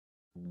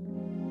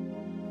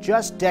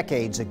Just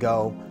decades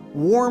ago,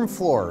 warm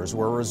floors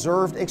were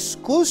reserved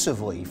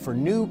exclusively for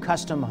new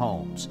custom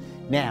homes.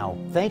 Now,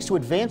 thanks to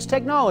advanced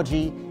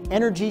technology,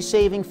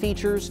 energy-saving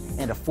features,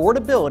 and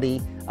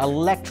affordability,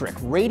 electric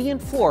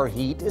radiant floor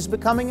heat is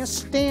becoming a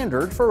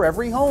standard for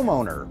every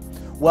homeowner.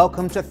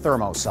 Welcome to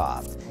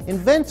ThermoSoft,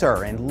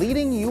 inventor and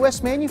leading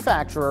U.S.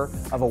 manufacturer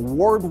of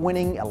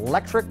award-winning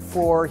electric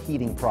floor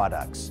heating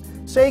products.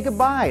 Say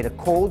goodbye to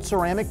cold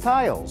ceramic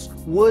tiles,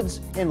 woods,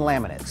 and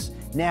laminates.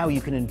 Now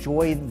you can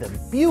enjoy the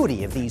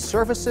beauty of these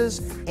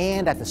surfaces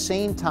and at the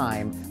same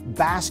time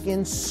bask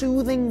in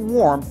soothing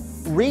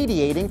warmth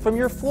radiating from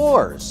your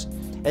floors.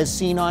 As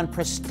seen on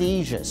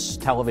prestigious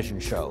television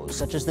shows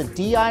such as the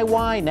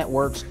DIY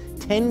Network's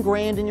 10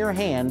 Grand in Your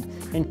Hand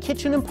and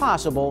Kitchen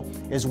Impossible,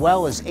 as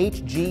well as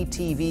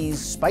HGTV's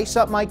Spice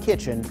Up My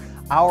Kitchen,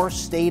 our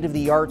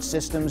state-of-the-art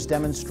systems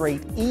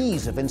demonstrate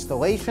ease of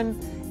installation,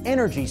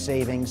 energy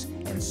savings,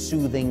 and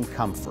soothing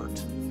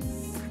comfort.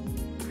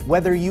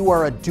 Whether you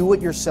are a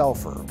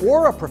do-it-yourselfer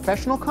or a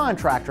professional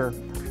contractor,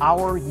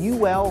 our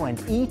UL and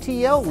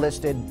ETL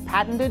listed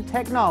patented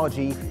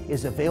technology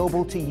is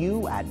available to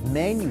you at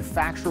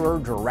manufacturer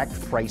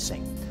direct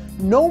pricing.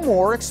 No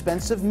more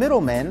expensive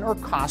middlemen or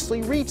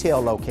costly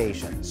retail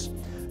locations.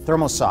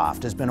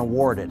 ThermoSoft has been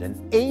awarded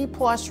an A+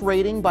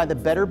 rating by the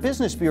Better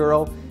Business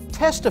Bureau,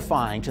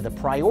 testifying to the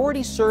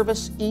priority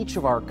service each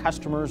of our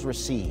customers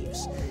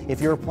receives. If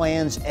your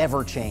plans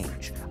ever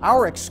change,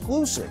 our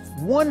exclusive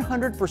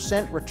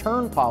 100%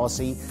 return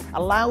policy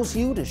allows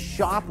you to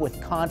shop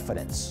with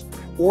confidence.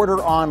 Order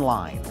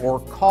online or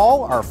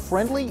call our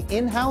friendly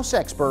in-house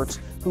experts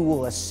who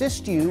will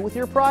assist you with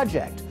your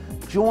project.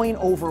 Join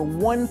over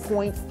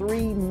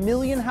 1.3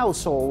 million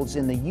households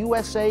in the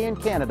USA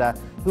and Canada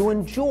who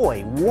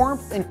enjoy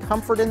warmth and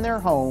comfort in their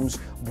homes,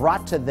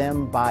 brought to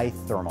them by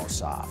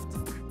ThermoSoft.